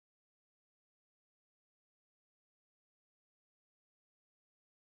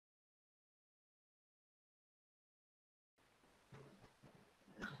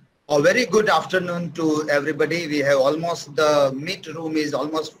A very good afternoon to everybody. We have almost, the meet room is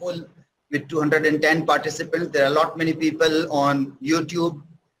almost full with 210 participants. There are a lot many people on YouTube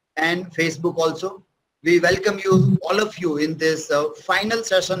and Facebook also. We welcome you, all of you, in this final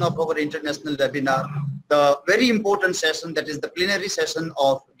session of our international webinar, the very important session, that is the plenary session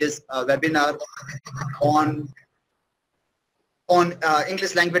of this webinar on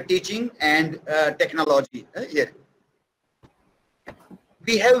English language teaching and technology here.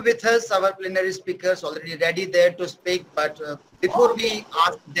 We have with us our plenary speakers already ready there to speak, but before we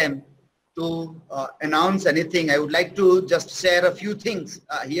ask them to announce anything, I would like to just share a few things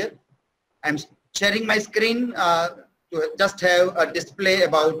here. I'm sharing my screen to just have a display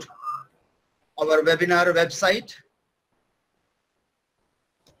about our webinar website.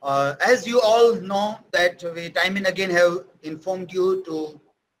 As you all know that we time and again have informed you to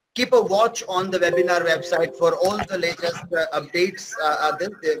keep a watch on the webinar website for all the latest updates.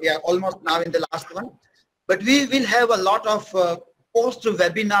 We are almost now in the last one, but we will have a lot of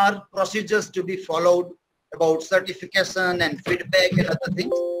post-webinar procedures to be followed about certification and feedback and other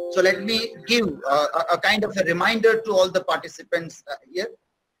things. So let me give a kind of a reminder to all the participants here.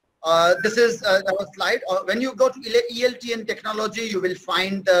 This is our slide. When you go to ELTN technology, you will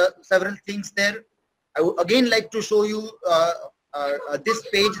find several things there. I would again like to show you this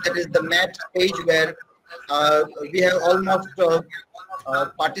page, that is the MAT page, where we have almost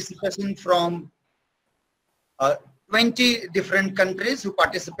participation from 20 different countries who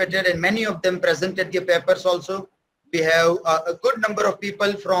participated, and many of them presented their papers also. We have a good number of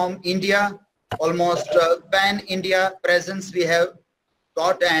people from India, almost pan-India presence we have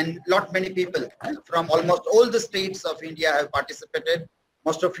got, and many people from almost all the states of India have participated.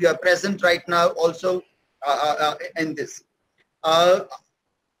 Most of you are present right now also in this.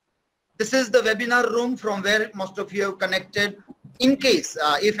 This is the webinar room from where most of you have connected. In case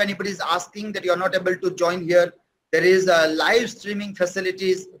if anybody is asking that you are not able to join here, there is live streaming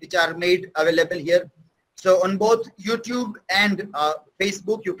facilities which are made available here. So on both YouTube and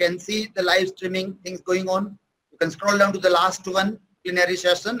Facebook, you can see the live streaming things going on. You can scroll down to the last one, plenary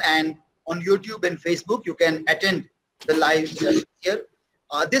session, and on YouTube and Facebook, you can attend the live session here.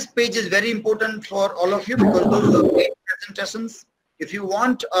 This page is very important for all of you because those are paid presentations. If you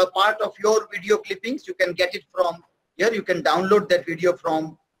want a part of your video clippings, you can get it from here. You can download that video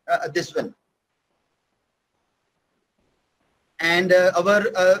from this one. And these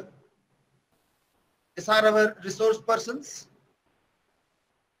are our resource persons.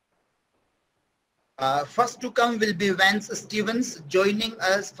 First to come will be Vance Stevens, joining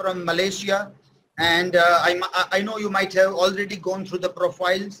us from Malaysia. And I know you might have already gone through the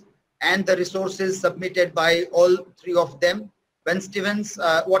profiles and the resources submitted by all three of them. Vance Stevens,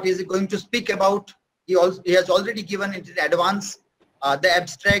 what is he going to speak about? He has already given it in advance. The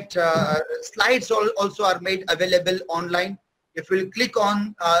abstract slides also are made available online. If you click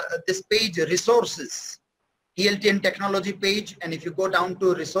on this page, resources, ELTN technology page, and if you go down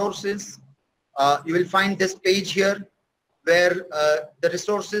to resources, you will find this page here where the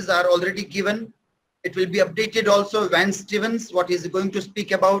resources are already given. It will be updated also. Vance Stevens, what is going to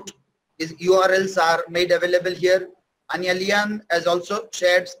speak about, his URLs are made available here. Anya Lian has also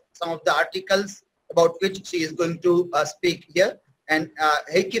shared some of the articles about which she is going to speak here. And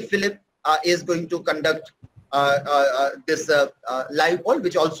Heike Philip is going to conduct this live poll,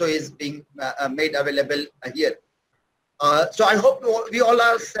 which also is being made available here. So I hope we all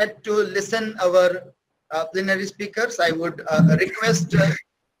are set to listen our plenary speakers. I would request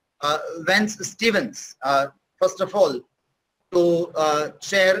Vance Stevens, first of all, to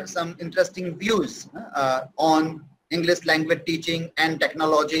share some interesting views on English language teaching and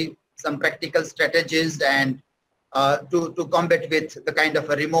technology, some practical strategies, and to combat with the kind of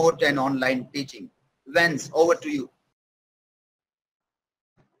a remote and online teaching. Vance, over to you.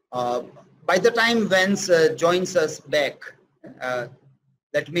 By the time Vance joins us back,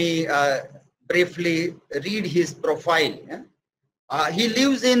 let me briefly read his profile. He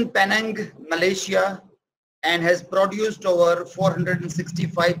lives in Penang, Malaysia, and has produced over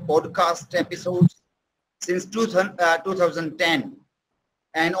 465 podcast episodes since 2010.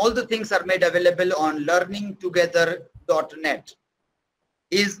 And all the things are made available on learningtogether.net.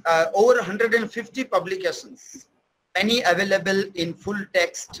 Is over 150 publications, many available in full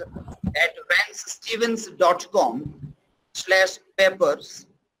text at vancestevens.com/papers,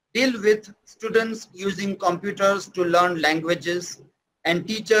 deal with students using computers to learn languages and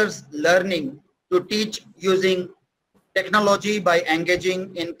teachers learning to teach using technology by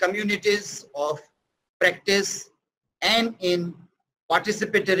engaging in communities of practice and in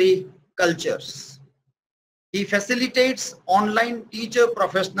participatory cultures. He facilitates online teacher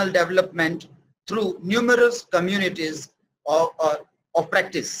professional development through numerous communities of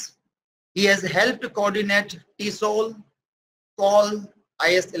practice. He has helped coordinate TESOL, CALL,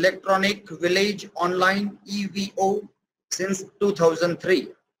 IS Electronic Village Online EVO since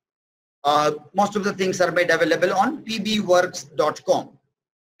 2003. Most of the things are made available on pbworks.com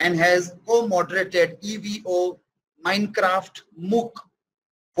and has co-moderated EVO Minecraft MOOC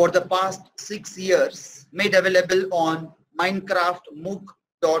for the past 6 years, made available on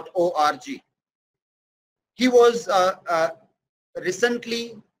minecraftmooc.org. He was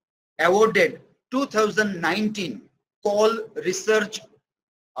recently awarded 2019 CALL Research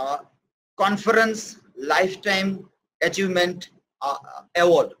Conference Lifetime Achievement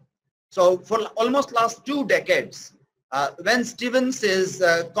Award. So for almost last 2 decades, Vance Stevens is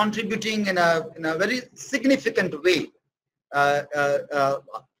contributing in a very significant way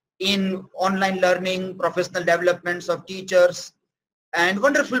in online learning, professional developments of teachers, and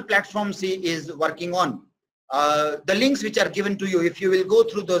wonderful platforms he is working on. The links which are given to you, if you will go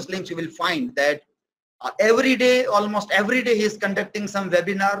through those links, you will find that every day, almost every day, he is conducting some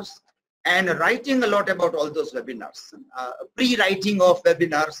webinars and writing a lot about all those webinars, pre-writing of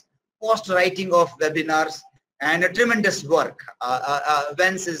webinars, post-writing of webinars, and a tremendous work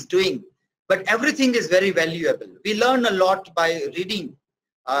Vance is doing. But everything is very valuable. We learn a lot by reading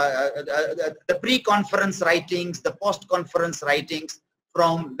the pre-conference writings, the post-conference writings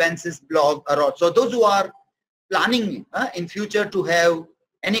from Vance's blog. So those who are planning in future to have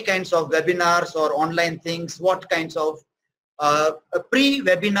any kinds of webinars or online things, what kinds of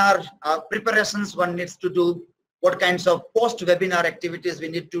pre-webinar preparations one needs to do, what kinds of post-webinar activities we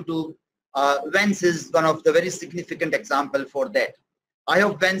need to do, Vance is one of the very significant example for that. I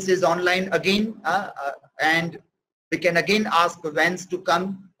hope Vance is online again, and we can again ask Vance to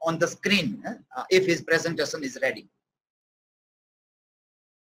come on the screen if his presentation is ready.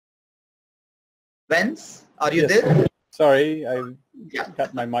 Vance, are you there? Sorry, I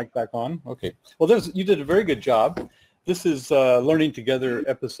got my mic back on. Okay. Well, you did a very good job. This is Learning Together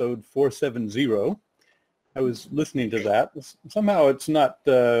episode 470. I was listening to that. Somehow it's not,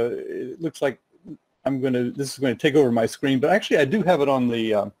 it looks like this is going to take over my screen, but actually I do have it on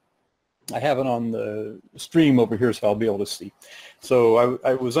the, I have it on the stream over here, so I'll be able to see. So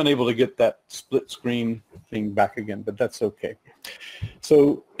I was unable to get that split screen thing back again, but that's okay.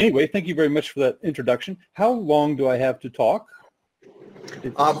 So anyway, thank you very much for that introduction. How long do I have to talk?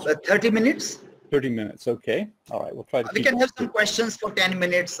 30 minutes. 30 minutes, okay. All right, we'll try to We can have some questions for 10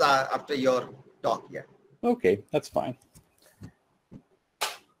 minutes after your talk, yeah. Okay, that's fine.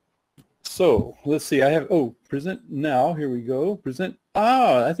 So let's see, I have, present now, here we go. Present,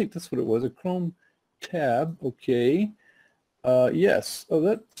 I think that's what it was, a Chrome tab, okay. Yes,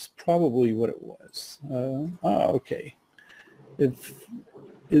 that's probably what it was. Okay.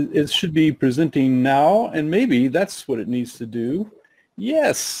 It should be presenting now, and maybe that's what it needs to do.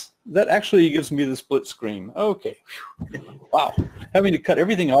 Yes, that actually gives me the split screen. Okay. Wow, having to cut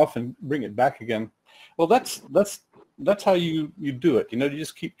everything off and bring it back again. Well, that's how you do it. You know, you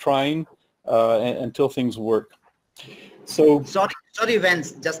just keep trying until things work. So sorry,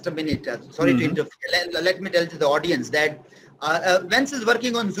 Vance, just a minute. Sorry to interfere. Let me tell to the audience that Vance is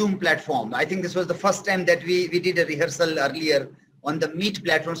working on Zoom platform. I think this was the first time that we did a rehearsal earlier on the Meet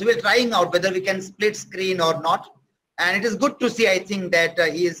platform. So we're trying out whether we can split screen or not. And it is good to see, I think, that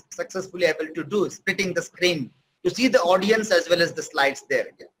he is successfully able to do splitting the screen to see the audience as well as the slides there.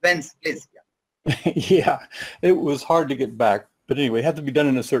 Yeah. Vance, please. Yeah. Yeah, it was hard to get back. But anyway, it had to be done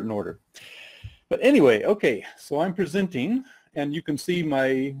in a certain order. But anyway, okay, so I'm presenting, and you can see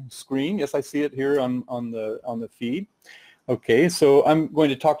my screen. Yes, I see it here on the feed. Okay, so I'm going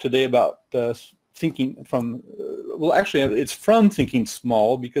to talk today about thinking from, well, actually, it's from thinking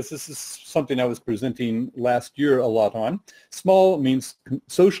small, because this is something I was presenting last year a lot on. Small means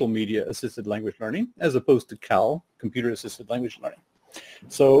social media assisted language learning, as opposed to CAL, computer assisted language learning.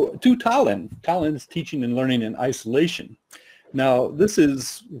 So to TALIN. TALIN is teaching and learning in isolation. Now, this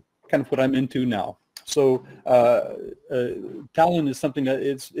is kind of what I'm into now. So TALIN is something that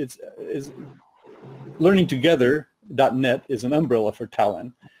is learning together.net is an umbrella for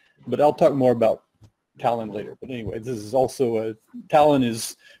TALIN, but I'll talk more about TALIN later. But anyway, this is also TALIN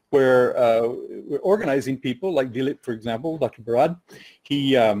is where we're organizing people like Dilip, for example, Dr. Barad.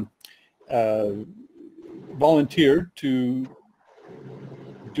 He volunteered to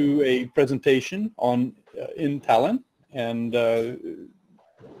do a presentation on in TALIN, and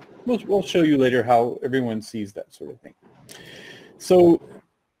we'll show you later how everyone sees that sort of thing. So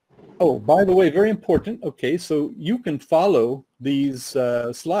Oh, by the way, very important. Okay, so you can follow these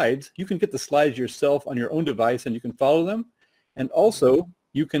slides. You can get the slides yourself on your own device and you can follow them. And also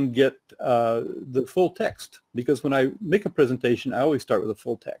you can get the full text, because when I make a presentation, I always start with a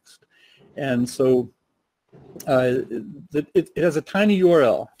full text. And so it has a tiny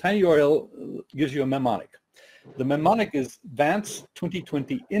URL. Tiny URL gives you a mnemonic. The mnemonic is Vance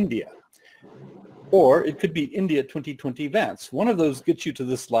 2020 India. Or it could be India 2020 Vance. One of those gets you to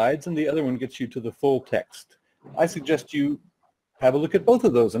the slides and the other one gets you to the full text. I suggest you have a look at both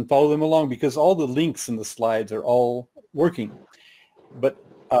of those and follow them along, because all the links in the slides are all working. But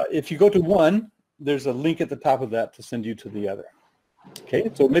if you go to one, there's a link at the top of that to send you to the other. Okay,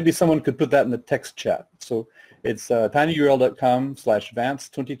 so maybe someone could put that in the text chat. So it's tinyurl.com/Vance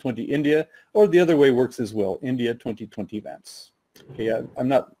 2020 India, or the other way works as well, India 2020 Vance. Okay, I'm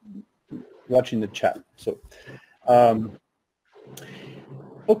not watching the chat. So,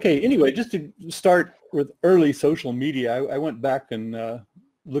 okay, anyway, just to start with early social media, I went back and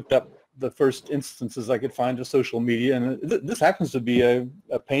looked up the first instances I could find of social media, and this happens to be a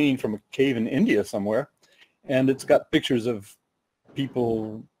painting from a cave in India somewhere, and it's got pictures of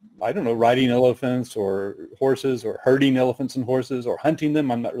people, I don't know, riding elephants or horses, or herding elephants and horses, or hunting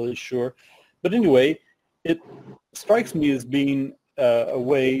them. I'm not really sure. But anyway, it strikes me as being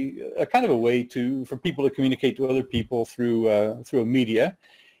a kind of a way for people to communicate to other people through a media.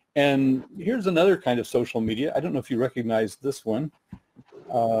 And here's another kind of social media. I don't know if you recognize this one.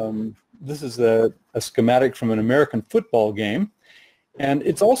 This is a schematic from an American football game. And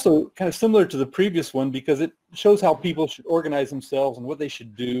it's also kind of similar to the previous one, because it shows how people should organize themselves and what they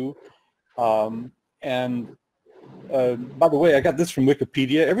should do. By the way, I got this from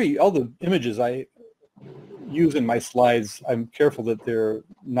Wikipedia. All the images I use in my slides, I'm careful that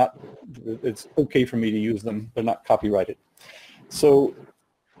it's okay for me to use them. They're not copyrighted. So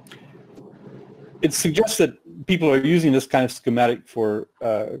it suggests that people are using this kind of schematic for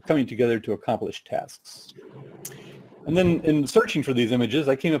coming together to accomplish tasks. And then in searching for these images,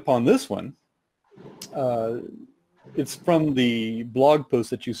 I came upon this one. It's from the blog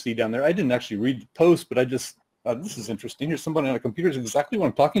post that you see down there. I didn't actually read the post, but I just, this is interesting. Here's somebody on a computer. Is exactly what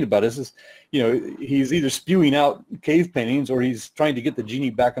I'm talking about. Is he's either spewing out cave paintings or he's trying to get the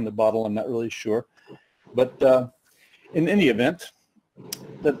genie back in the bottle. I'm not really sure. But in any event,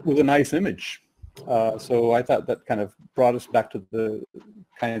 that was a nice image. So I thought that kind of brought us back to the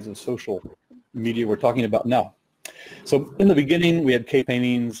kinds of social media we're talking about now. So in the beginning, we had cave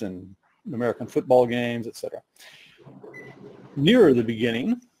paintings and American football games, etc. Nearer the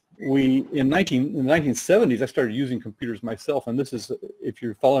beginning, in the 1970s, I started using computers myself, and this is, if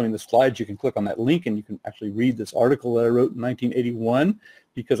you're following the slides, you can click on that link and you can actually read this article that I wrote in 1981,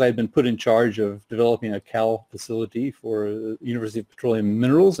 because I had been put in charge of developing a CAL facility for the University of Petroleum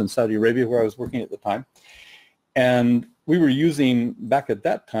Minerals in Saudi Arabia, where I was working at the time. And we were using, back at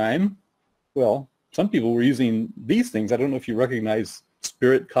that time, well, some people were using these things. I don't know if you recognize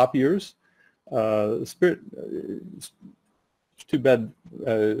Spirit copiers. Spirit, it's too bad.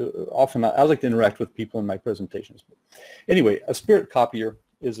 Often I like to interact with people in my presentations. But anyway, a Spirit copier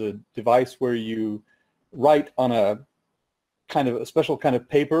is a device where you write on a special kind of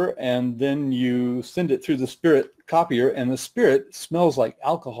paper, and then you send it through the Spirit copier, and the Spirit smells like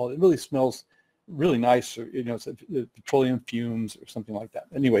alcohol. It really smells really nice, or, it's petroleum fumes or something like that.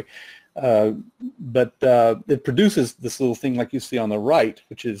 Anyway, but it produces this little thing like you see on the right,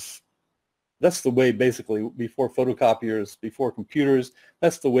 that's the way, basically, before photocopiers, before computers,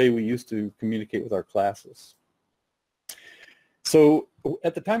 that's the way we used to communicate with our classes. So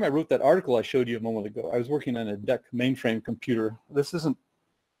at the time I wrote that article I showed you a moment ago, I was working on a DEC mainframe computer. This isn't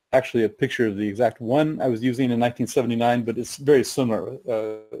actually a picture of the exact one I was using in 1979, but it's very similar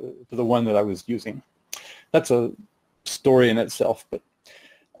to the one that I was using. That's a story in itself. But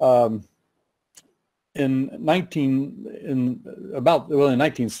in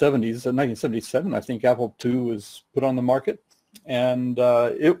 1970s, 1977, I think Apple II was put on the market, and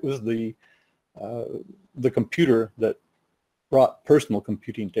it was the computer that brought personal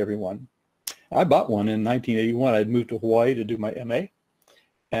computing to everyone. I bought one in 1981. I'd moved to Hawaii to do my MA,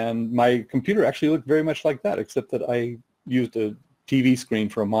 and my computer actually looked very much like that, except that I used a TV screen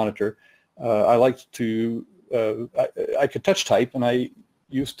for a monitor. I liked to, I could touch type, and I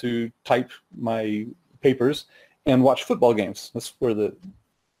used to type my papers and watch football games. That's where the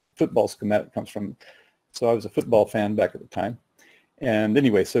football schematic comes from. So I was a football fan back at the time. And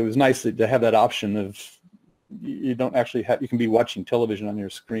anyway, so it was nice to have that option of, you don't actually have, you can be watching television on your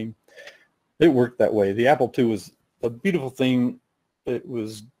screen. It worked that way. The Apple II was a beautiful thing. It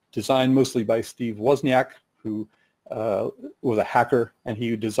was designed mostly by Steve Wozniak, who was a hacker, and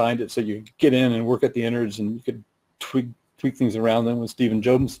he designed it so you could get in and work at the innards, and you could tweak things around. Then when Stephen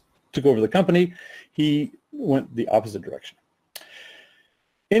Jobs took over the company, he went the opposite direction.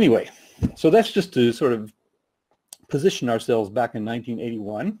 Anyway, so that's just to sort of position ourselves back in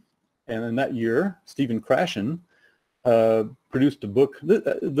 1981. And in that year, Stephen Krashen produced a book.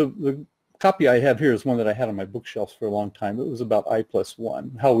 The copy I have here is one that I had on my bookshelves for a long time. It was about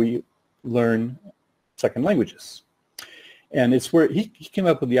I+1, how we learn second languages. And it's where he came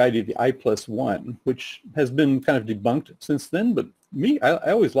up with the idea of the I+1, which has been kind of debunked since then. But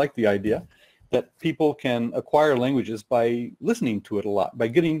I always liked the idea that people can acquire languages by listening to it a lot, by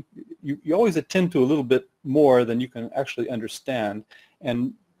getting, you always attend to a little bit more than you can actually understand.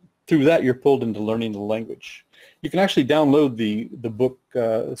 And through that, you're pulled into learning the language. You can actually download the book,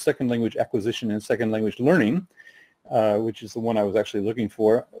 Second Language Acquisition and Second Language Learning, which is the one I was actually looking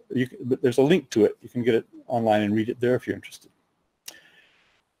for. But there's a link to it. You can get it online and read it there if you're interested.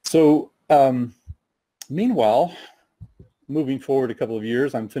 So meanwhile, moving forward a couple of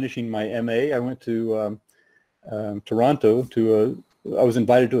years, I'm finishing my MA. I went to Toronto I was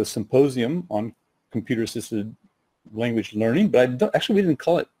invited to a symposium on computer-assisted language learning, but actually we didn't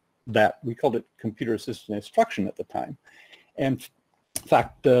call it that. We called it computer-assisted instruction at the time. And in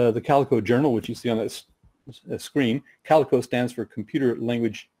fact, the Calico Journal, which you see on this screen, Calico stands for Computer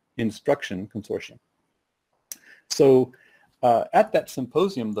Language Instruction Consortium. So at that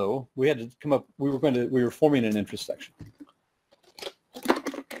symposium, though, we had to come up. We were forming an intersection.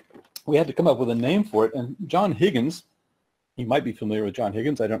 We had to come up with a name for it, and John Higgins, you might be familiar with John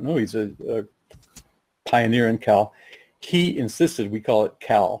Higgins. I don't know. He's a pioneer in Cal. He insisted we call it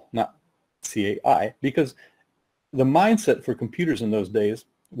Cal, not CAI, because the mindset for computers in those days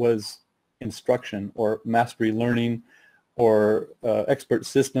was instruction or mastery learning or expert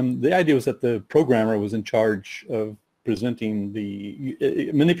system. The idea was that the programmer was in charge of manipulating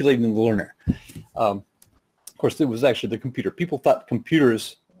the learner. Of course, it was actually the computer. People thought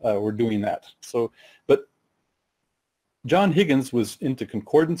computers were doing that. So, but John Higgins was into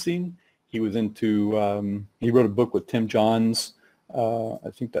concordancing. He was into, he wrote a book with Tim Johns. I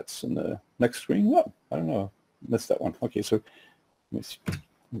think that's in the next screen. Whoa, I don't know. Missed that one. Okay, so let me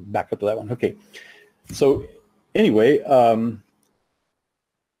back up to that one. Okay, so anyway,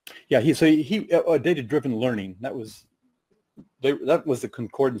 yeah, he data-driven learning. That was the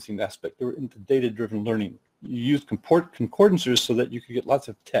concordancing aspect. They were into data-driven learning. You used concordancers so that you could get lots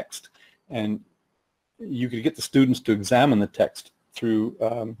of text, and you could get the students to examine the text through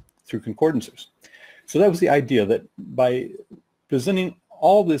concordancers. So that was the idea, that by presenting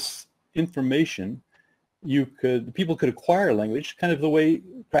all this information, people could acquire language, kind of the way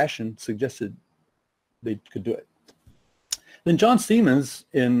Krashen suggested they could do it. Then George Stevens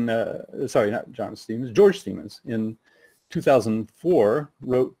in 2004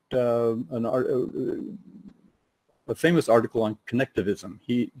 wrote a famous article on connectivism.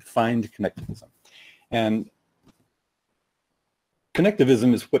 He defined connectivism. And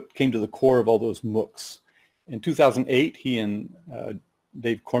connectivism is what came to the core of all those MOOCs. In 2008, he and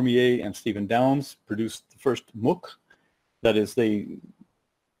Dave Cormier and Stephen Downes produced the first MOOC. That is, they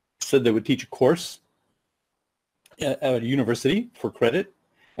said they would teach a course at a university for credit,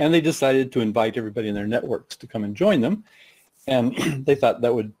 and they decided to invite everybody in their networks to come and join them. And they thought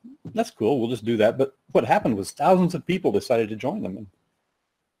that's cool, we'll just do that. But what happened was thousands of people decided to join them,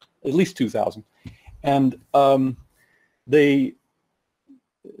 at least 2,000. And they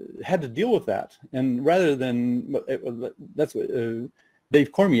had to deal with that. And rather than, that's what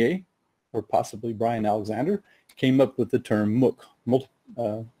Dave Cormier, or possibly Brian Alexander, came up with the term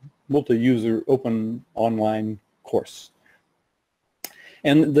MOOC, multi-user open online course.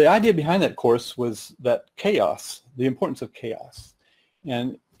 And the idea behind that course was that chaos, the importance of chaos.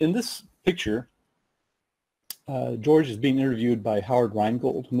 And in this picture, George is being interviewed by Howard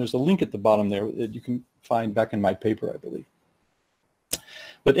Rheingold, and there's a link at the bottom there that you can find back in my paper, I believe.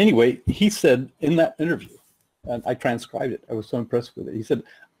 But anyway, he said in that interview, and I transcribed it, I was so impressed with it, he said,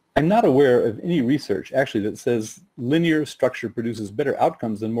 "I'm not aware of any research actually that says linear structure produces better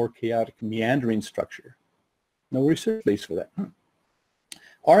outcomes than more chaotic meandering structure. No research base for that.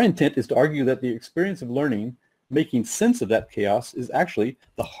 Our intent is to argue that the experience of learning, making sense of that chaos, is actually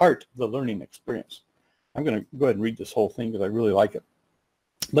the heart of the learning experience." I'm going to go ahead and read this whole thing because I really like it.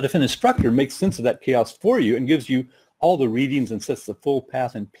 "But if an instructor makes sense of that chaos for you and gives you all the readings and sets the full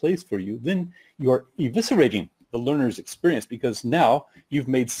path in place for you, then you are eviscerating the learner's experience, because now you've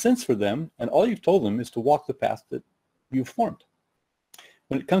made sense for them and all you've told them is to walk the path that you've formed.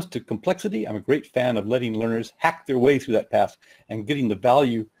 When it comes to complexity, I'm a great fan of letting learners hack their way through that path and getting the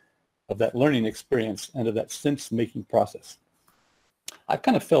value of that learning experience and of that sense-making process. I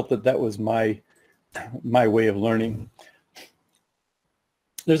kind of felt that that was my way of learning.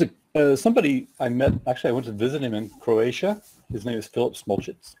 There's somebody I met, actually I went to visit him in Croatia. His name is Philip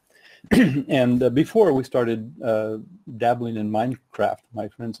Smolcic. And before we started dabbling in Minecraft, my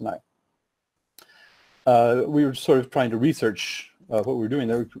friends and I, we were sort of trying to research what we were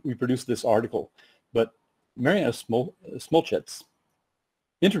doing. We produced this article, but Mariana Smolcic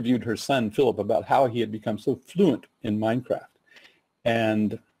interviewed her son Philip about how he had become so fluent in Minecraft.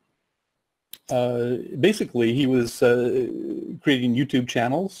 And basically he was creating YouTube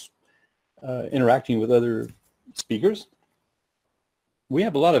channels, interacting with other speakers. We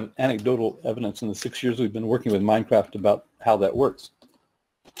have a lot of anecdotal evidence in the 6 years we've been working with Minecraft about how that works.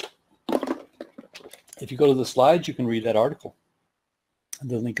 If you go to the slides, you can read that article.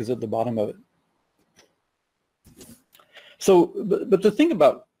 The link is at the bottom of it. So, but the thing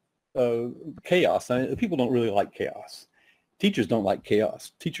about chaos, people don't really like chaos. Teachers don't like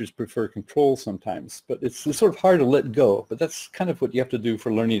chaos. Teachers prefer control sometimes, but it's sort of hard to let go. But that's kind of what you have to do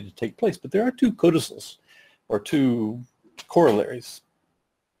for learning to take place. But there are two codicils, or two corollaries.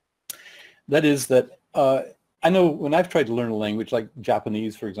 That is that I know when I've tried to learn a language, like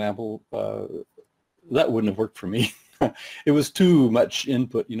Japanese, for example, that wouldn't have worked for me. It was too much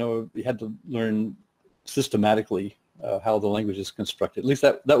input. You know, you had to learn systematically how the language is constructed. At least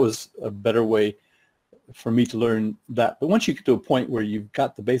that was a better way for me to learn that. But once you get to a point where you've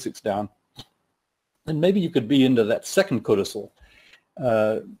got the basics down, then maybe you could be into that second codicil,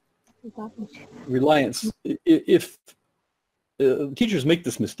 reliance. If teachers make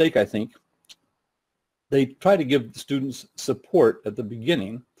this mistake, I think, they try to give the students support at the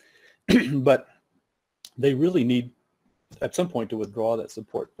beginning, but they really need at some point to withdraw that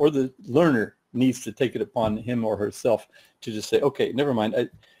support, or the learner needs to take it upon him or herself to just say, okay, never mind.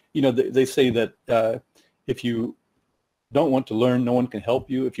 You know, they say that if you don't want to learn, no one can help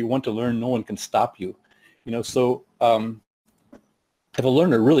you. If you want to learn, no one can stop you. You know, so if a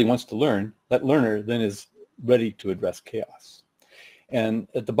learner really wants to learn, that learner then is ready to address chaos. And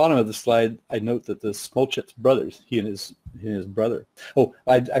at the bottom of the slide, I note that the Smolcic brothers, he and his brother. Oh,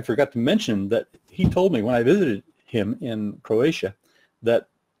 I forgot to mention that he told me when I visited him in Croatia that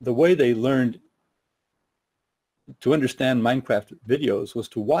the way they learned to understand Minecraft videos was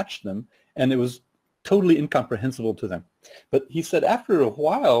to watch them, and it was totally incomprehensible to them. But he said after a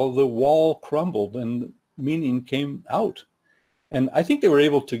while, the wall crumbled and meaning came out. And I think they were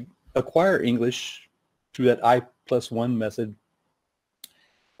able to acquire English through that I+1 method,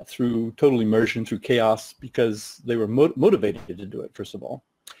 through total immersion, through chaos, because they were motivated to do it, first of all.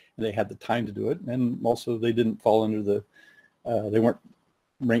 And they had the time to do it. And also they didn't fall under the, they weren't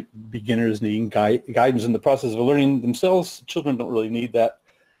ranked beginners needing guidance in the process of learning themselves. Children don't really need that.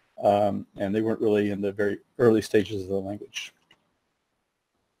 And they weren't really in the very early stages of the language.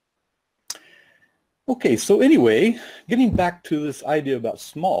 Okay, so anyway, getting back to this idea about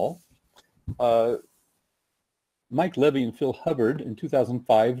small, Mike Levy and Phil Hubbard in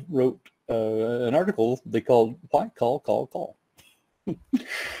 2005 wrote an article they called Why Call, Call, Call.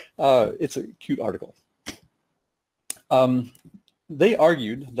 It's a cute article. They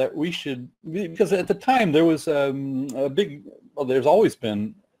argued that we should, because at the time there was a big, well, there's always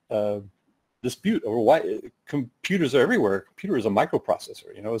been dispute over why computers are everywhere. Computer is a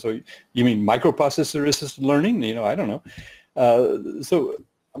microprocessor, you know, so you mean microprocessor assisted learning? You know, I don't know. So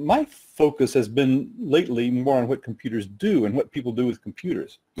my focus has been lately more on what computers do and what people do with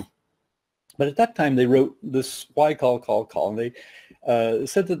computers. But at that time they wrote this Why Call, Call, Call, and they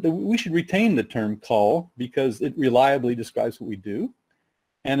said that we should retain the term call because it reliably describes what we do.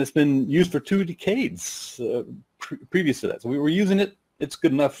 And it's been used for 2 decades previous to that. So we were using it, it's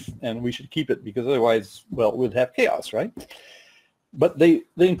good enough, and we should keep it because otherwise, well, we'd have chaos, right? But they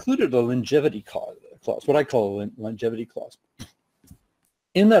included a longevity clause, what I call a longevity clause.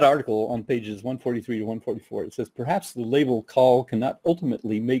 In that article on pages 143 to 144, it says, perhaps the label call cannot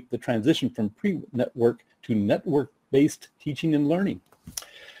ultimately make the transition from pre-network to network-based teaching and learning.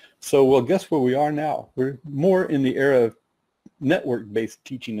 So, well, guess where we are now? We're more in the era of network-based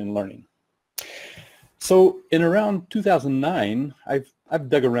teaching and learning. So in around 2009, I've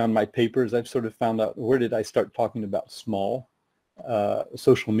dug around my papers. I've sort of found out where did I start talking about small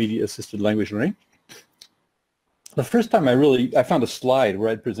social media assisted language learning. The first time I found a slide where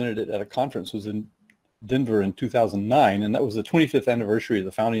I'd presented it at a conference was in Denver in 2009, and that was the 25th anniversary of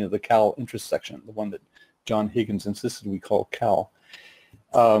the founding of the Cal interest section, the one that John Higgins insisted we call Cal.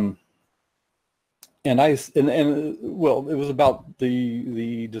 And well, it was about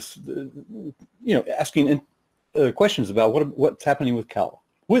you know, asking questions about what's happening with Cal.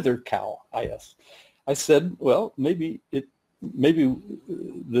 with or Cal, IS. I said, well, maybe the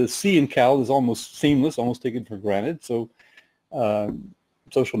C in Cal is almost seamless, almost taken for granted. So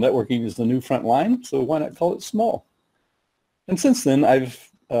social networking is the new front line, so why not call it small? And since then, I've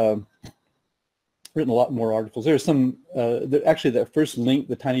written a lot more articles. There's some, actually that first link,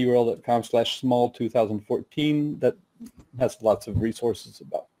 the tinyurl.com/small2014, that has lots of resources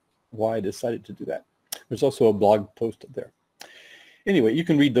about why I decided to do that. There's also a blog post there. Anyway, you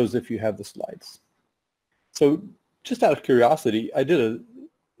can read those if you have the slides. So just out of curiosity, I did a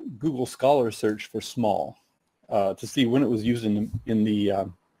Google Scholar search for small to see when it was used in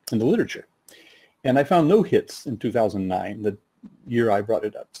the literature. And I found no hits in 2009, the year I brought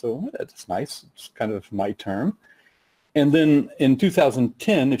it up. So that's nice. It's kind of my term. And then in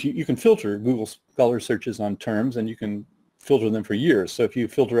 2010, if you can filter Google Scholar searches on terms, and you can filter them for years. So if you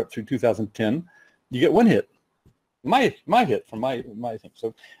filter up through 2010, you get one hit. My hit from my thing.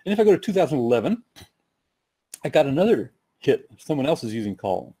 So, and if I go to 2011, I got another hit. Someone else is using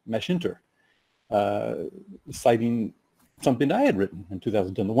call, Meshinter, citing something that I had written in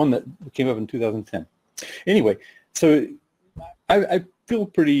 2010, the one that came up in 2010. Anyway, so I feel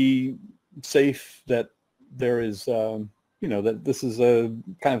pretty safe that there is, you know, that this is a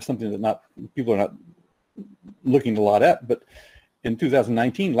kind of something that people are not looking a lot at. But in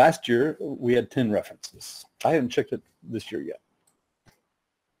 2019, last year, we had 10 references. I haven't checked it this year yet.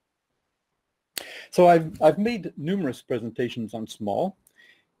 So I've made numerous presentations on small,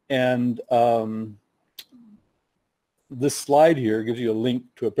 and this slide here gives you a link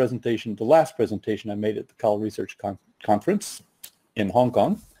to a presentation, the last presentation I made at the Cal Research Conference in Hong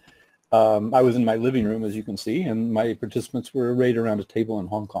Kong. I was in my living room, as you can see, and my participants were arrayed around a table in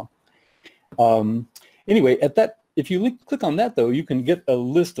Hong Kong. Anyway, if you click on that, though, you can get a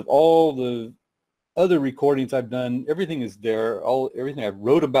list of all the other recordings I've done. Everything is there. Everything I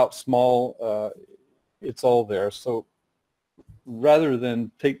wrote about small, it's all there. So rather than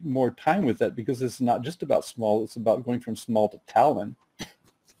take more time with that, because it's not just about small, it's about going from small to TALIN.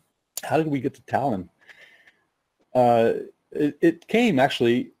 How did we get to TALIN? It came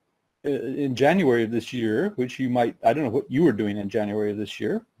actually in January of this year, which you might, I don't know what you were doing in January of this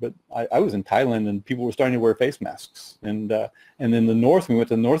year, but I was in Thailand and people were starting to wear face masks. And in the north, we went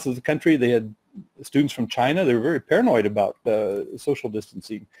to the north of the country, they had students from China. They were very paranoid about social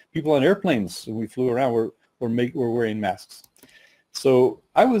distancing. People on airplanes, when we flew around, were wearing masks. So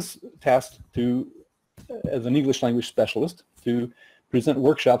I was tasked to, as an English language specialist, to present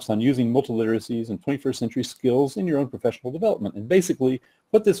workshops on using multiliteracies and 21st century skills in your own professional development. And basically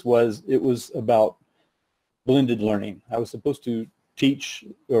what this was, it was about blended learning. I was supposed to teach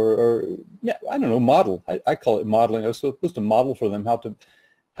or yeah, I don't know, model. I call it modeling. I was supposed to model for them how to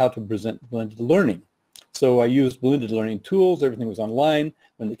present blended learning. So I used blended learning tools. Everything was online.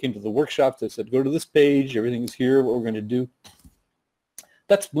 When they came to the workshops, they said, go to this page. Everything is here, what we're going to do.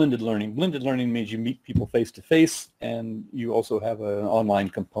 That's blended learning. Blended learning means you meet people face to face, and you also have an online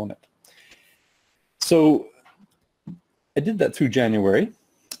component. So I did that through January,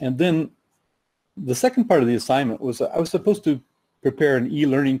 and then the second part of the assignment was I was supposed to prepare an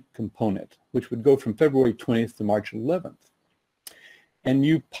e-learning component, which would go from February 20th to March 11th. And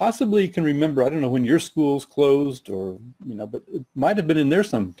you possibly can remember, I don't know when your schools closed, or, you know, but it might have been in there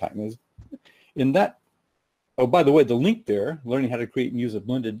sometime. In that, oh, by the way, the link there, learning how to create and use a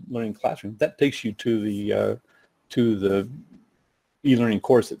blended learning classroom, that takes you to the e-learning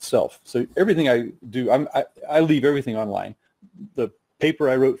course itself. So everything I do, I leave everything online. The paper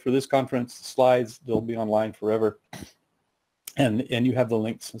I wrote for this conference, the slides, they'll be online forever. And you have the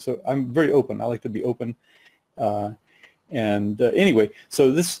links. So I'm very open. I like to be open. Anyway,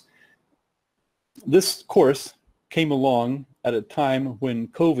 so this course came along at a time when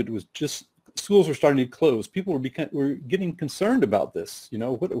COVID was just, schools were starting to close. People were getting concerned about this. You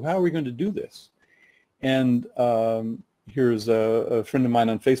know, how are we going to do this? And here's a friend of mine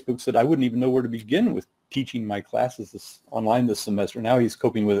on Facebook said, I wouldn't even know where to begin with teaching my classes online this semester. Now he's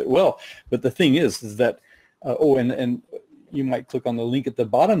coping with it well. But the thing is that, and you might click on the link at the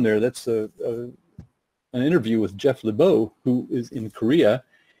bottom there. That's an interview with Jeff LeBeau, who is in Korea.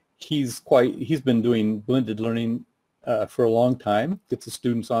 He's been doing blended learning for a long time, gets the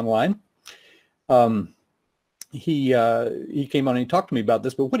students online. He came on and he talked to me about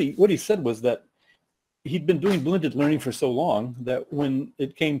this, but what he said was that he'd been doing blended learning for so long that when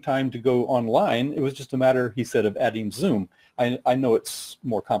it came time to go online, it was just a matter, he said, of adding Zoom. I know it's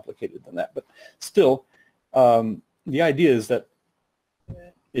more complicated than that, but still, the idea is that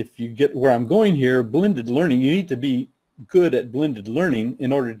if you get where I'm going here, blended learning, you need to be good at blended learning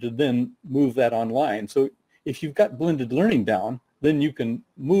in order to then move that online. So if you've got blended learning down, then you can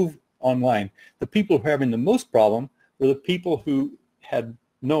move online. The people who are having the most problem were the people who had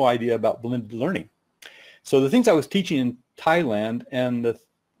no idea about blended learning. So the things I was teaching in Thailand and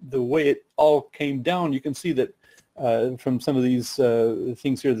the way it all came down, you can see that from some of these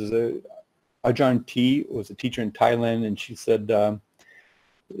things here. There's Ajahn T was a teacher in Thailand, and she said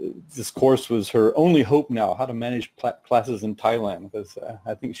this course was her only hope now, how to manage classes in Thailand, because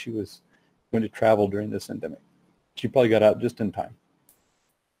I think she was going to travel during this endemic. She probably got out just in time.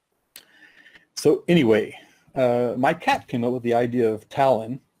 So anyway, my cat came up with the idea of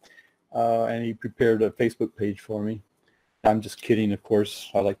TALIN, and he prepared a Facebook page for me. I'm just kidding, of course.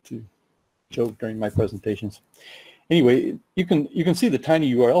 I like to joke during my presentations. Anyway, you can see the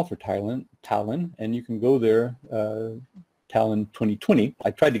tiny URL for TALIN, and you can go there, TALIN 2020.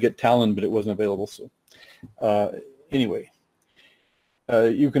 I tried to get TALIN, but it wasn't available. So anyway,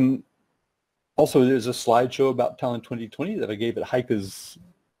 you can also, there's a slideshow about TALIN 2020 that I gave at HICA's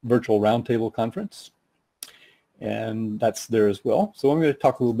virtual roundtable conference, and that's there as well. So I'm going to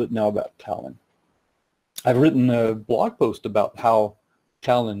talk a little bit now about TALIN. I've written a blog post about how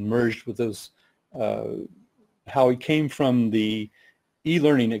TALIN merged with those, how it came from the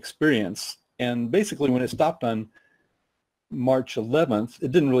e-learning experience, and basically when it stopped on March 11th,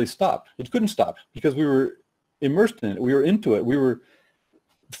 it didn't really stop. It couldn't stop because we were immersed in it. We were into it. We were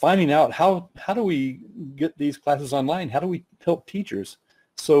finding out how do we get these classes online? How do we help teachers?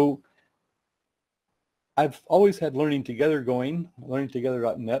 So I've always had Learning Together going,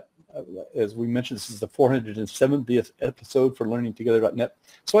 learningtogether.net. As we mentioned, this is the 470th episode for learningtogether.net.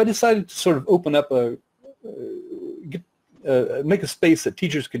 So I decided to sort of open up make a space that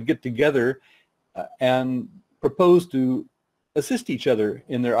teachers could get together and propose to assist each other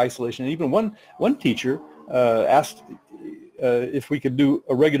in their isolation. And even one teacher asked if we could do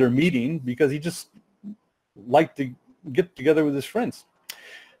a regular meeting because he just liked to get together with his friends.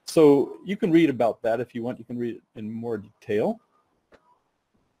 So you can read about that if you want. You can read it in more detail.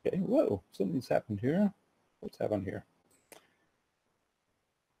 Okay, whoa, something's happened here. What's happened here?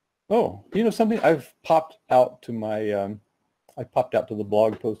 Oh, you know something? I've popped out to my, I popped out to the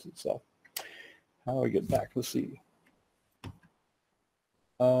blog post itself. How do I get back? Let's see.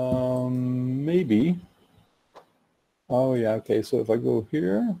 Maybe. Oh yeah, okay, so if I go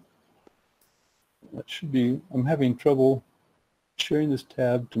here, that should be, I'm having trouble sharing this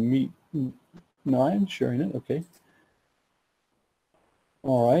tab to meet. No, I'm sharing it, okay.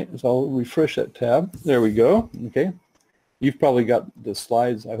 All right, so I'll refresh that tab. There we go, okay. You've probably got the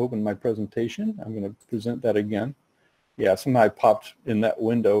slides, I hope, in my presentation. I'm going to present that again. Yeah, somehow I popped in that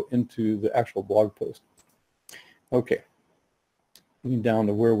window into the actual blog post. Okay, getting down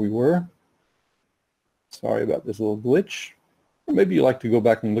to where we were. Sorry about this little glitch. Or maybe you like to go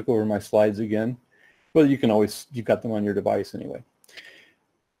back and look over my slides again. Well, you can always, you've got them on your device anyway.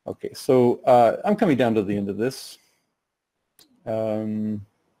 Okay, so I'm coming down to the end of this. So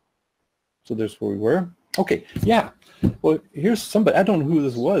there's where we were. Okay, yeah. Well, here's somebody, I don't know who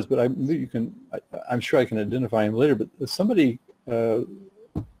this was, but I'm sure I can identify him later, but somebody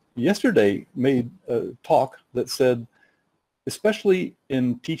yesterday made a talk that said, especially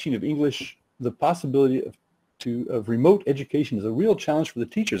in teaching of English, the possibility of remote education is a real challenge for the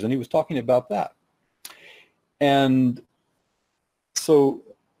teachers, and he was talking about that. And so,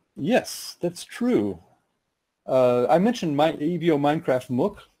 yes, that's true. I mentioned my EVO Minecraft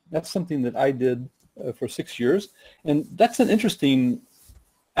MOOC. That's something that I did for 6 years, and that's an interesting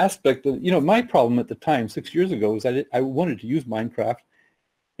aspect of, you know, my problem at the time 6 years ago was I wanted to use Minecraft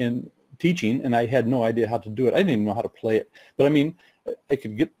in teaching, and I had no idea how to do it. I didn't even know how to play it, but I mean, I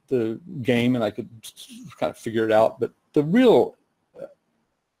could get the game and I could kind of figure it out, but the real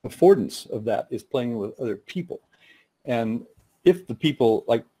affordance of that is playing with other people. And if the people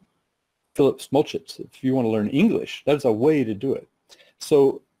like Philip Smolchitz, if you want to learn English, that's a way to do it.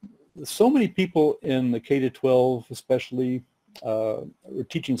 So many people in the K-12 especially are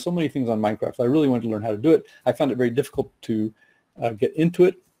teaching so many things on Minecraft. I really wanted to learn how to do it. I found it very difficult to get into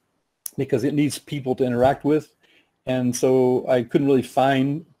it because it needs people to interact with. And so I couldn't really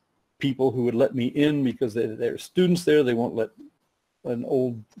find people who would let me in because they're students there. They won't let an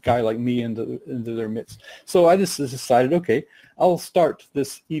old guy like me into their midst. So I just decided, okay, I'll start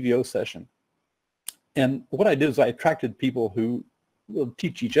this EVO session. And what I did is I attracted people who will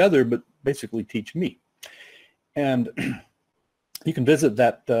teach each other, but basically teach me. And you can visit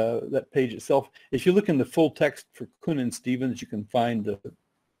that that page itself. If you look in the full text for Kuhn and Stevens, you can find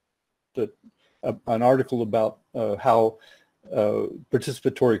an article about how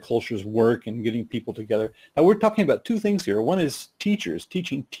participatory cultures work and getting people together. Now we're talking about two things here. One is teachers,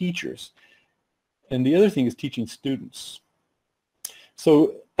 teaching teachers, and the other thing is teaching students.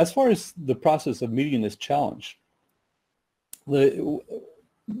 So as far as the process of meeting this challenge,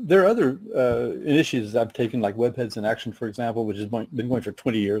 there are other initiatives I've taken, like Webheads in Action, for example, which has been going for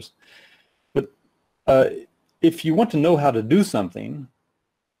 20 years. But if you want to know how to do something,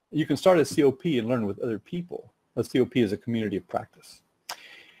 you can start a COP and learn with other people. A COP is a community of practice.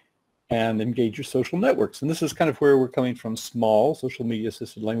 And engage your social networks. And this is kind of where we're coming from: small social media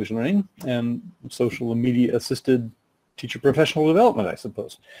assisted language learning and social media assisted teacher professional development, I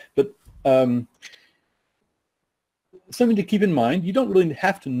suppose. But something to keep in mind, you don't really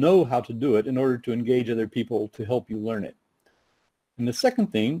have to know how to do it in order to engage other people to help you learn it. And the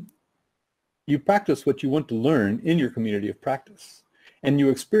second thing, you practice what you want to learn in your community of practice. And you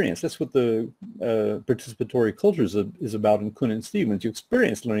experience. That's what the participatory culture is about in Kuhn and Stevens. You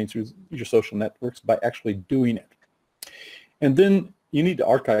experience learning through your social networks by actually doing it. And then you need to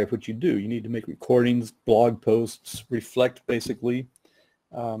archive what you do. You need to make recordings, blog posts, reflect basically,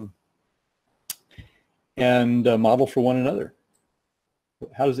 and model for one another.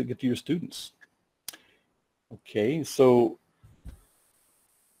 How does it get to your students? Okay, so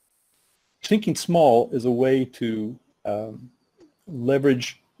thinking small is a way to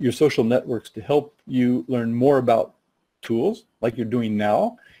leverage your social networks to help you learn more about tools like you're doing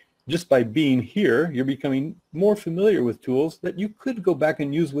now. Just by being here, you're becoming more familiar with tools that you could go back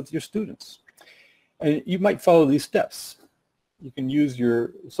and use with your students. And you might follow these steps. You can use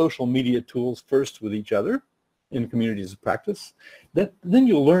your social media tools first with each other in communities of practice. Then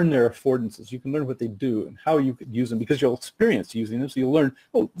you'll learn their affordances. You can learn what they do and how you could use them because you'll experience using them. So you'll learn,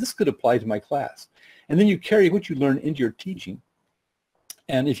 oh, this could apply to my class. And then you carry what you learn into your teaching.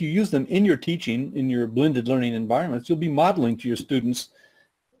 And if you use them in your teaching, in your blended learning environments, you'll be modeling to your students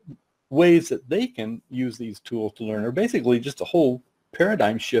ways that they can use these tools to learn, or basically just a whole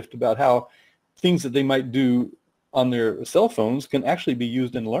paradigm shift about how things that they might do on their cell phones can actually be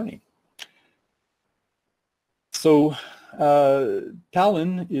used in learning. So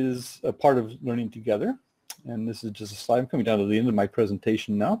TALIN is a part of Learning Together, and this is just a slide. I'm coming down to the end of my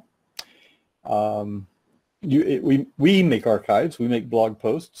presentation now. We make archives, we make blog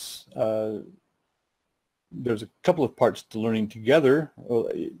posts. There's a couple of parts to Learning Together. Well,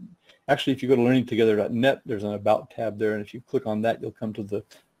 actually, if you go to learningtogether.net, there's an About tab there, and if you click on that, you'll come to the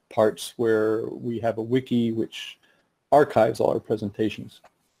parts where we have a wiki which archives all our presentations.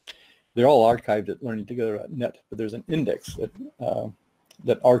 They're all archived at learningtogether.net, but there's an index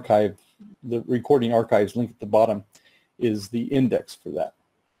that archive, the recording archives link at the bottom is the index for that.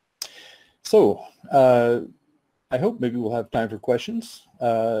 So I hope maybe we'll have time for questions.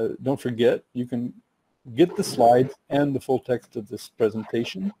 Don't forget, you can get the slides and the full text of this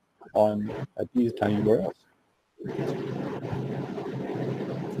presentation at these tiny URLs.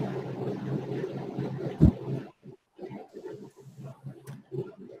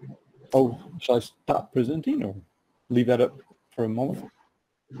 Oh, shall I stop presenting or leave that up for a moment?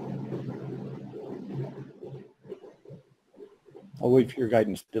 I'll wait for your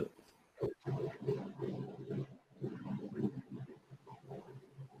guidance to do it.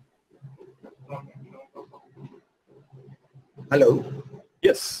 Hello.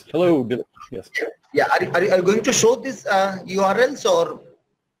 Yes. Hello, Dylan. Yes. Yeah. Are you going to show these URLs, or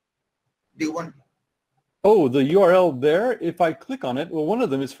do you want? Oh, the URL there, if I click on it, well, one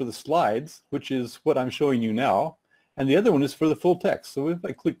of them is for the slides, which is what I'm showing you now, and the other one is for the full text. So if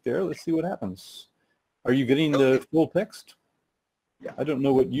I click there, let's see what happens. Are you getting the full text? Yeah. I don't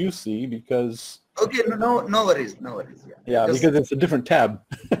know what you see because... Okay, no worries, no worries. Yeah, because it's a different tab.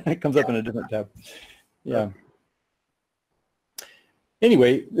 It comes up in a different tab. Yeah.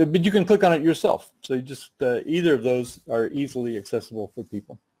 Anyway, but you can click on it yourself. So you just, either of those are easily accessible for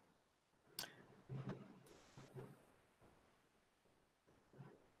people.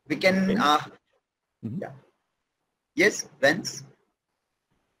 We can, yeah. Yes, Vance?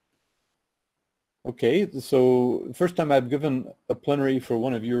 Okay, so first time I've given a plenary for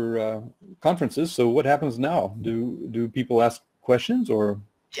one of your conferences. So what happens now? Do people ask questions or?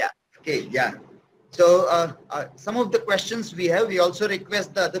 Yeah, okay, yeah. So some of the questions we have, we also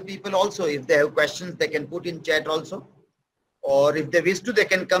request the other people also, if they have questions, they can put in chat also. Or if they wish to, they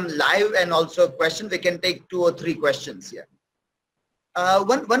can come live and also question. We can take 2 or 3 questions here.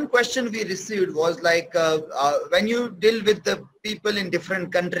 One question we received was like, when you deal with the people in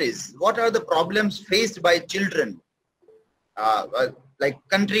different countries, what are the problems faced by children? Like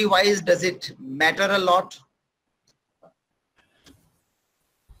country-wise, does it matter a lot?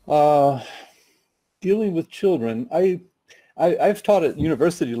 Dealing with children, I've taught at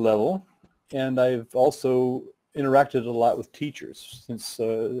university level, and I've also interacted a lot with teachers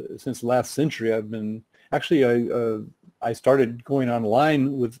since last century. I've been actually I started going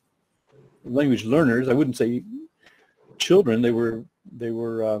online with language learners. I wouldn't say children. They were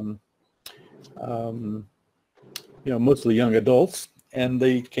mostly young adults, and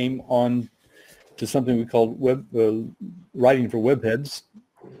they came on to something we called writing for webheads,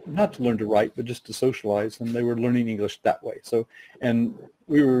 not to learn to write, but just to socialize, and they were learning English that way. So, and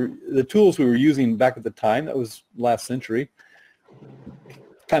the tools we were using back at the time, that was last century,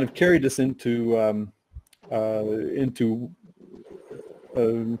 kind of carried us into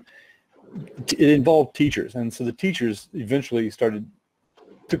it involved teachers, and so the teachers eventually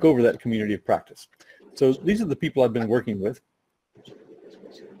took over that community of practice. So these are the people I've been working with.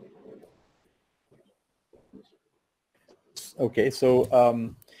 Okay,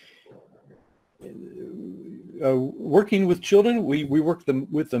 so working with children, we work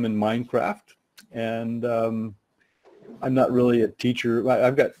with them in Minecraft, and I'm not really a teacher.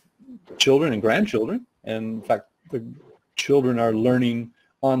 I've got children and grandchildren, and in fact, the children are learning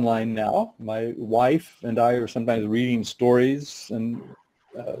online now. My wife and I are sometimes reading stories and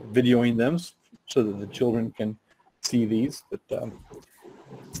videoing them so that the children can see these, but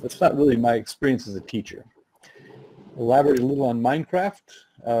that's not really my experience as a teacher. Elaborate a little on Minecraft.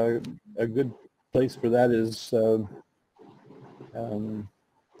 A good place for that is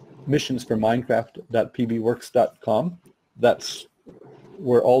missionsforminecraft.pbworks.com. That's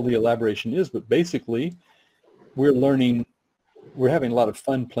where all the elaboration is, but basically we're having a lot of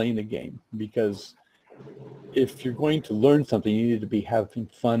fun playing the game, because if you're going to learn something, you need to be having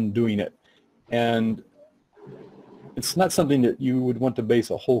fun doing it. And it's not something that you would want to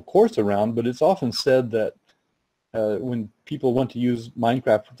base a whole course around, but it's often said that when people want to use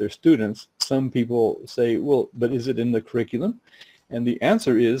Minecraft with their students, some people say, well, but is it in the curriculum? And the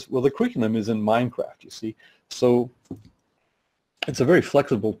answer is, well, the curriculum is in Minecraft, you see. So it's a very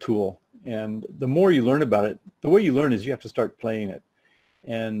flexible tool. And the more you learn about it, the way you learn is you have to start playing it.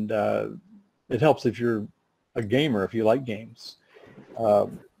 And it helps if you're a gamer, if you like games.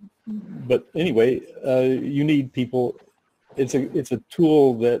 But anyway, you need people. It's a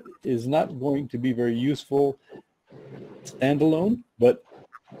tool that is not going to be very useful standalone, but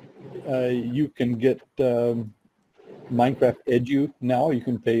you can get Minecraft Edu now. You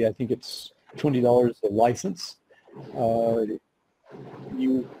can pay, I think it's $20 a license.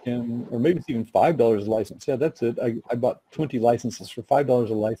 You can, or maybe it's even $5 a license. Yeah, that's it. I bought 20 licenses for $5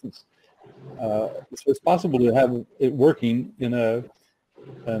 a license. So it's possible to have it working in an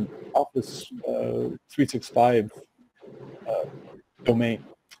Office 365 domain,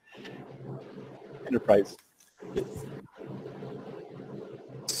 enterprise.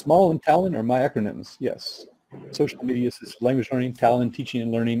 Small and TALIN are my acronyms, yes. Social media assisted language learning, TALIN, teaching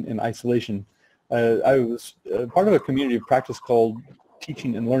and learning, and isolation. I was part of a community of practice called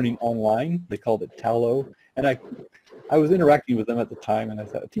Teaching and Learning Online. They called it TALO. And I was interacting with them at the time, and I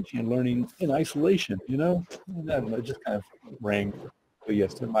thought, teaching and learning in isolation, you know? And then it just kind of rang. But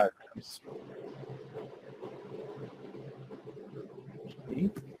yes, they're my acronyms. Okay.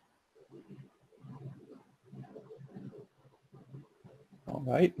 All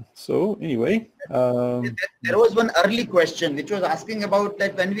right. So anyway, there was one early question which was asking about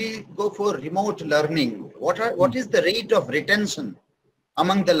that when we go for remote learning, what is the rate of retention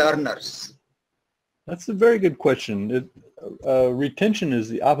among the learners? That's a very good question. Retention is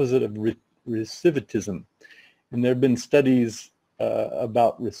the opposite of recidivism, and there have been studies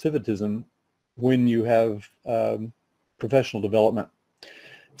about recidivism when you have professional development.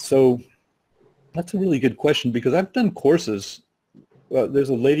 So that's a really good question, because I've done courses. There's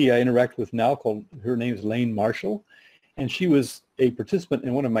a lady I interact with now her name is Lane Marshall, and she was a participant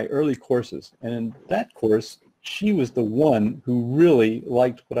in one of my early courses. And in that course, she was the one who really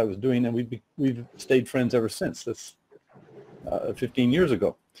liked what I was doing, and we've stayed friends ever since. That's 15 years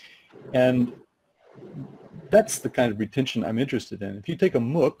ago. And that's the kind of retention I'm interested in. If you take a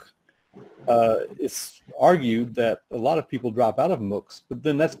MOOC, it's argued that a lot of people drop out of MOOCs, but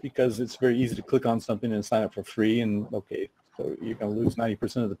then that's because it's very easy to click on something and sign up for free, and okay, so you're going to lose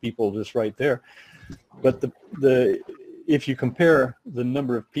 90% of the people just right there. But if you compare the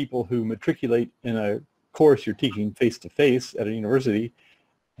number of people who matriculate in a course you're teaching face-to-face at a university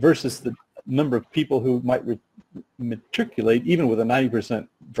versus the number of people who might matriculate even with a 90%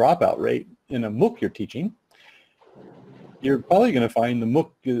 dropout rate in a MOOC you're teaching, you're probably going to find the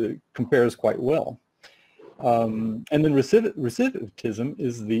MOOC compares quite well. And then recidivism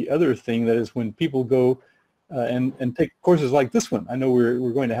is the other thing, that is when people go and take courses like this one. I know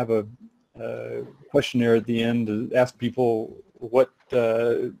we're going to have a questionnaire at the end to ask people what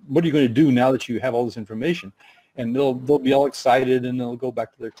are you going to do now that you have all this information, and they'll be all excited, and they'll go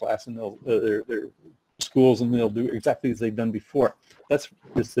back to their class, and their schools and they'll do exactly as they've done before. That's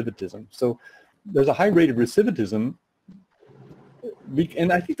recidivism. So there's a high rate of recidivism,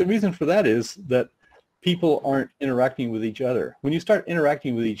 and I think the reason for that is that people aren't interacting with each other. When you start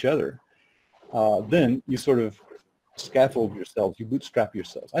interacting with each other, then you sort of scaffold yourselves, you bootstrap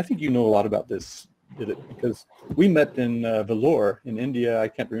yourselves. I think you know a lot about this, because we met in Vellore in India. I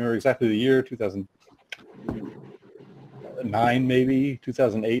can't remember exactly the year, 2009 maybe,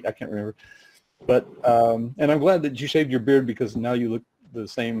 2008, I can't remember. But, and I'm glad that you shaved your beard, because now you look the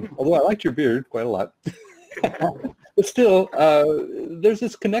same, although I liked your beard quite a lot. But still, there's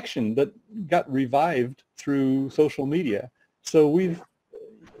this connection that got revived through social media. So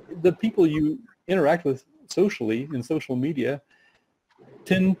the people you interact with socially in social media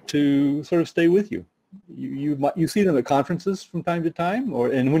tend to sort of stay with you. You see them at conferences from time to time,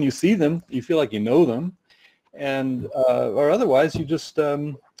 and when you see them, you feel like you know them, and or otherwise you just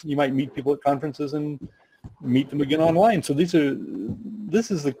you might meet people at conferences and meet them again online. So this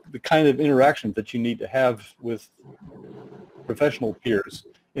is the kind of interaction that you need to have with professional peers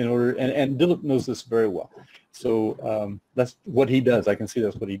in order, and Dilip knows this very well. So that's what he does. I can see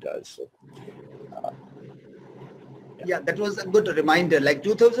that's what he does. So, yeah, that was a good reminder. Like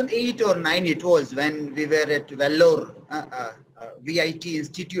 2008 or 9, it was when we were at Vellore VIT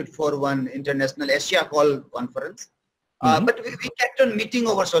Institute for One International Asia Call Conference. But we kept on meeting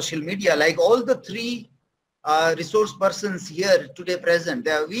over social media. Like all the three resource persons here today present,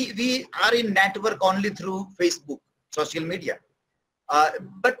 we are in network only through Facebook, social media.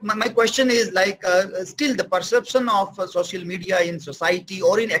 But my question is, like, still the perception of social media in society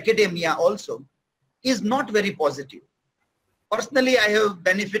or in academia also is not very positive. Personally, I have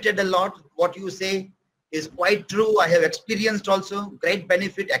benefited a lot. What you say is quite true. I have experienced also great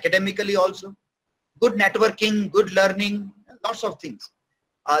benefit academically also. Good networking, good learning, lots of things.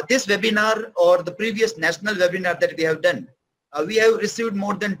 This webinar or the previous national webinar that we have done, we have received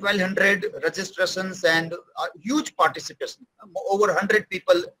more than 1,200 registrations and huge participation, over 100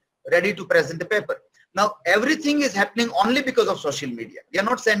 people ready to present the paper. Now, everything is happening only because of social media. We are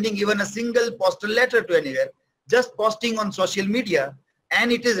not sending even a single postal letter to anywhere, just posting on social media,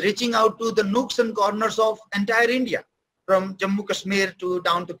 and it is reaching out to the nooks and corners of entire India, from Jammu Kashmir to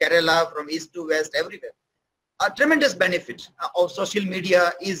down to Kerala, from east to west, everywhere. A tremendous benefit of social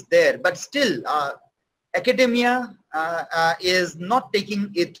media is there, but still academia is not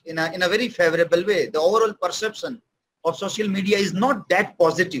taking it in a very favorable way. The overall perception of social media is not that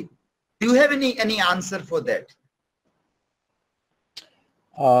positive. Do you have any answer for that?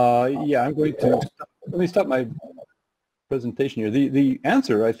 Yeah, I'm going to let me stop my presentation here. The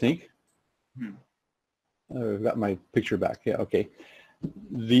answer, I think, I've got my picture back. Yeah, okay.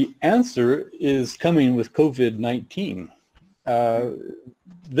 The answer is coming with COVID-19.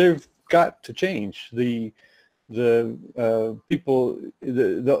 They've got to change. The people,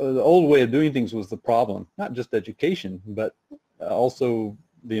 the old way of doing things was the problem, not just education, but also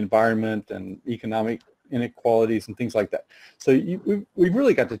the environment and economic inequalities and things like that. So we've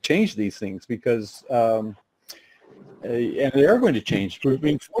really got to change these things, because and they are going to change. We're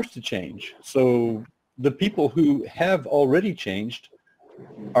being forced to change. So the people who have already changed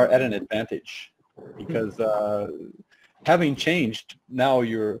are at an advantage, because having changed, now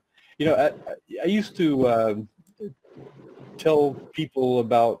I used to tell people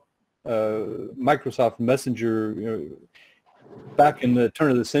about Microsoft Messenger, back in the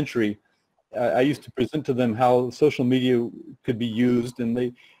turn of the century. I used to present to them how social media could be used,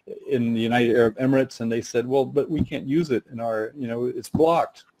 and in the United Arab Emirates, and they said, well, but we can't use it in our, it's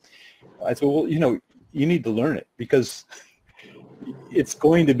blocked. I said, well, you need to learn it, because it's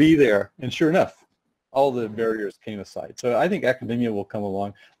going to be there. And sure enough, all the barriers came aside. So I think academia will come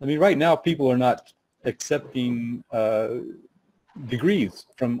along. I mean, right now, people are not accepting degrees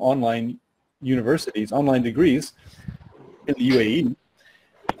from online universities, online degrees in the UAE.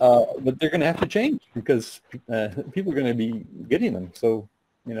 But they're going to have to change, because people are going to be getting them. So,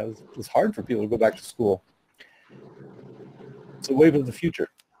 it's hard for people to go back to school. It's a wave of the future.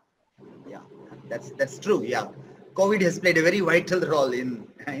 Yeah, that's true. Yeah, COVID has played a very vital role in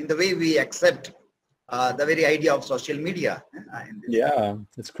the way we accept the very idea of social media. Yeah,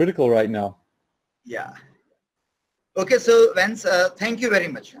 it's critical right now. Yeah. Okay, so Vance, thank you very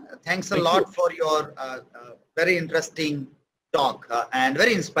much. Thanks a lot for your very interesting talk and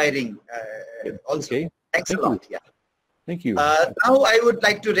very inspiring also. Okay. Thanks a lot. Yeah. Thank you. Now I would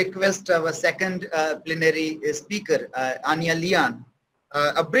like to request our second plenary speaker, Anya Leon.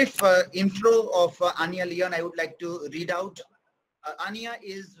 A brief intro of Anya Leon I would like to read out. Anya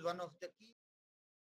is one of the